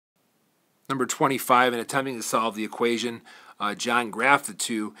Number 25, in attempting to solve the equation, John graphed the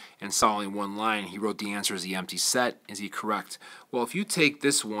two and saw only one line. He wrote the answer as the empty set. Is he correct? Well, if you take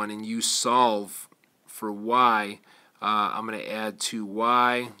this one and you solve for y, I'm going to add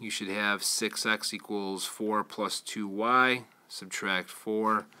 2y. You should have 6x equals 4 plus 2y. Subtract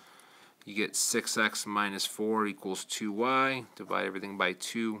 4. You get 6x minus 4 equals 2y. Divide everything by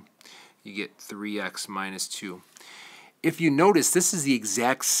 2. You get 3x minus 2. If you notice, this is the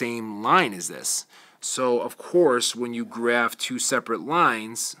exact same line as this. So, of course, when you graph two separate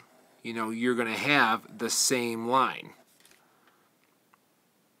lines, you're going to have the same line.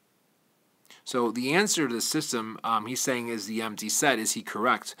 So the answer to the system, he's saying, is the empty set. Is he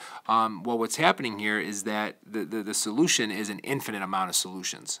correct? Well, what's happening here is that the solution is an infinite amount of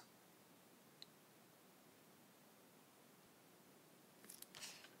solutions.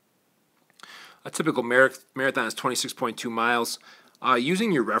 A typical marathon is 26.2 miles.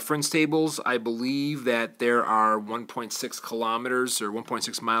 Using your reference tables, I believe that there are 1.6 kilometers or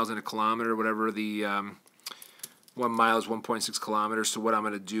 1.6 miles in a kilometer, whatever the 1 mile is 1.6 kilometers. So what I'm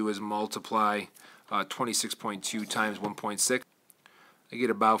going to do is multiply 26.2 times 1.6. I get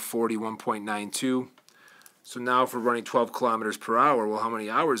about 41.92. So now if we're running 12 kilometers per hour, well, how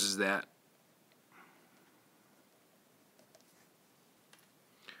many hours is that?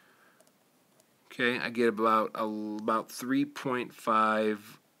 Okay, I get about 3.5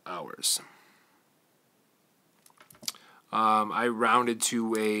 hours. I rounded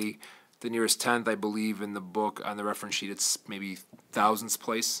to the nearest tenth, I believe, in the book. On the reference sheet, it's maybe thousandths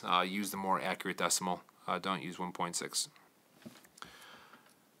place. Use the more accurate decimal. Don't use 1.6.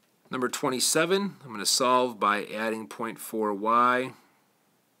 Number 27, I'm going to solve by adding 0.4y.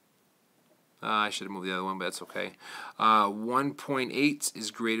 I should have moved the other one, but that's okay. 1.8 is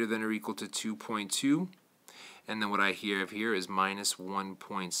greater than or equal to 2.2. And then what I have here is minus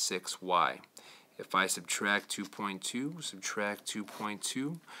 1.6y. If I subtract 2.2, subtract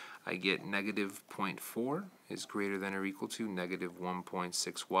 2.2, I get negative 0.4 is greater than or equal to negative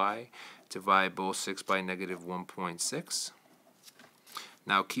 1.6y. Divide both 6 by negative 1.6.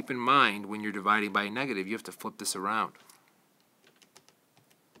 Now keep in mind, when you're dividing by negative, you have to flip this around.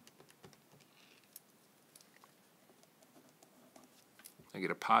 I get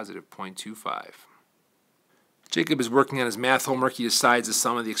a positive 0.25. Jacob is working on his math homework. He decides the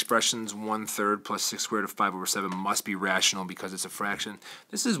sum of the expressions 1/3 plus 6 squared of 5 over 7 must be rational because it's a fraction.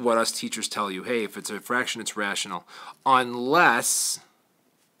 This is what us teachers tell you. Hey, if it's a fraction, it's rational. Unless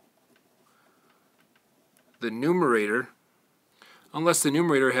the numerator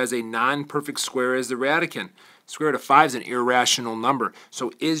has a non-perfect square as the radicand. Square root of 5 is an irrational number.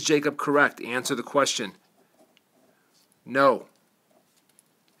 So is Jacob correct? Answer the question. No.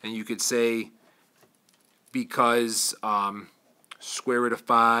 And you could say because square root of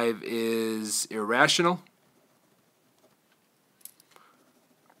 5 is irrational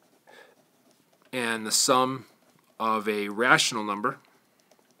and the sum of a rational number,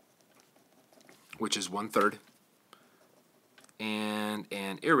 which is 1/3, and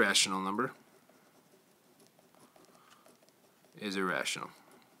an irrational number is irrational.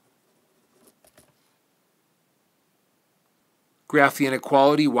 Graph the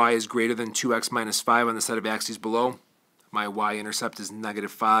inequality. Y is greater than 2x minus 5 on the set of axes below. My y-intercept is negative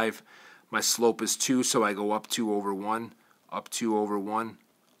 5. My slope is 2, so I go up 2 over 1, up 2 over 1,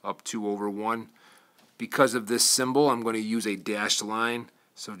 up 2 over 1. Because of this symbol, I'm going to use a dashed line.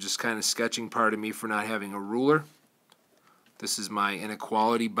 So just kind of sketching part of me for not having a ruler. This is my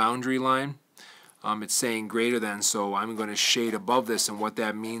inequality boundary line. It's saying greater than, so I'm going to shade above this, and what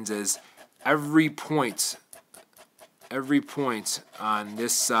that means is every point on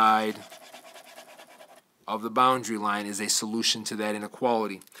this side of the boundary line is a solution to that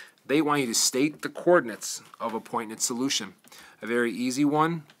inequality. They want you to state the coordinates of a point in its solution. A very easy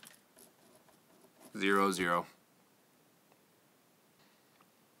one, 0, 0.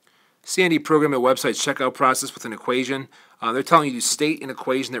 Sandy programmed a website's checkout process with an equation. They're telling you to state an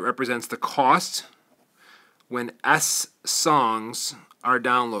equation that represents the cost when S songs are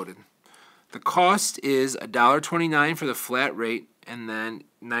downloaded. The cost is $1.29 for the flat rate and then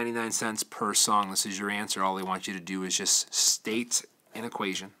 99 cents per song. This is your answer. All they want you to do is just state an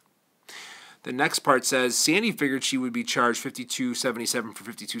equation. The next part says Sandy figured she would be charged $52.77 for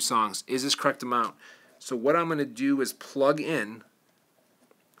 52 songs. Is this correct amount? So what I'm going to do is plug in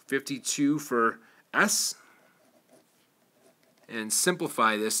 52 for S and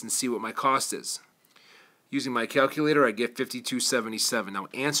simplify this and see what my cost is. Using my calculator, I get $52.77. Now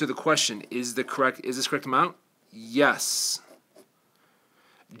answer the question, is this correct amount? Yes.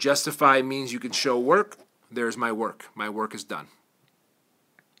 Justify means you can show work. There's my work. My work is done.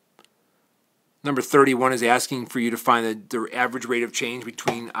 Number 31 is asking for you to find the average rate of change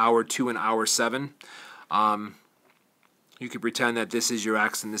between hour 2 and hour 7. You could pretend that this is your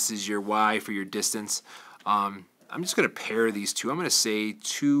x and this is your y for your distance. I'm just going to pair these two. I'm going to say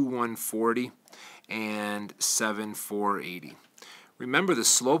 2 140 and 7 480. Remember the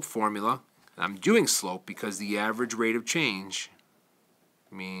slope formula. I'm doing slope because the average rate of change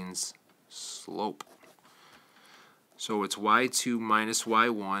means slope. So it's y2 minus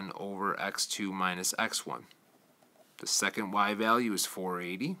y1 over x2 minus x1. The second y value is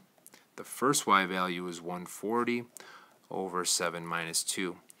 480. The first y value is 140 over 7 minus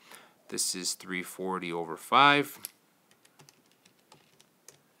 2. This is 340 over 5.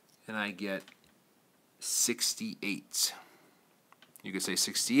 And I get 68. You could say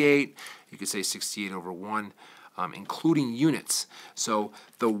 68. You could say 68 over 1. Including units. So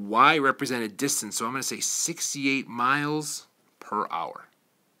the y represented distance, so I'm going to say 68 miles per hour.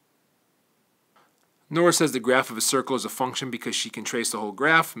 Nora says the graph of a circle is a function because she can trace the whole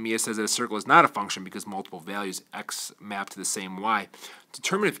graph. Mia says that a circle is not a function because multiple values x map to the same y.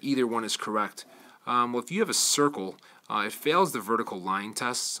 Determine if either one is correct. Well, if you have a circle, it fails the vertical line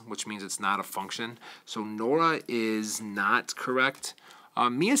test, which means it's not a function. So Nora is not correct.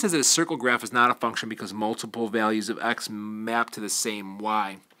 Mia says that a circle graph is not a function because multiple values of x map to the same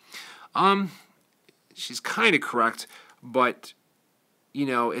y. She's kind of correct, but you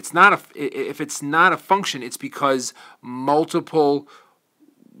know, it's not if it's not a function, it's because multiple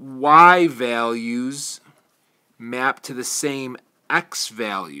y values map to the same x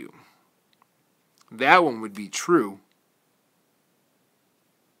value. That one would be true.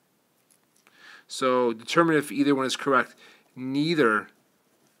 So determine if either one is correct. Neither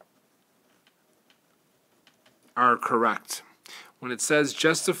are correct. When it says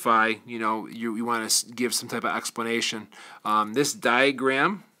justify, you know, you want to give some type of explanation. This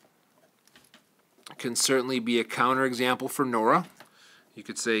diagram can certainly be a counterexample for Nora. You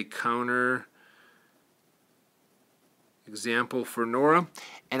could say counter example for Nora.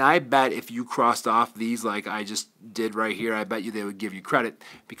 And I bet if you crossed off these like I just did right here, I bet you they would give you credit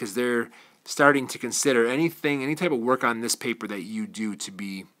because they're starting to consider any type of work on this paper that you do to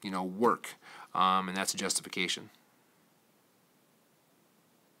be, you know, work. And that's a justification.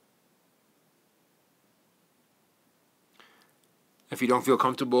 If you don't feel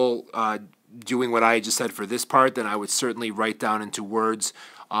comfortable doing what I just said for this part, then I would certainly write down into words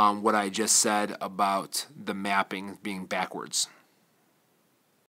what I just said about the mapping being backwards.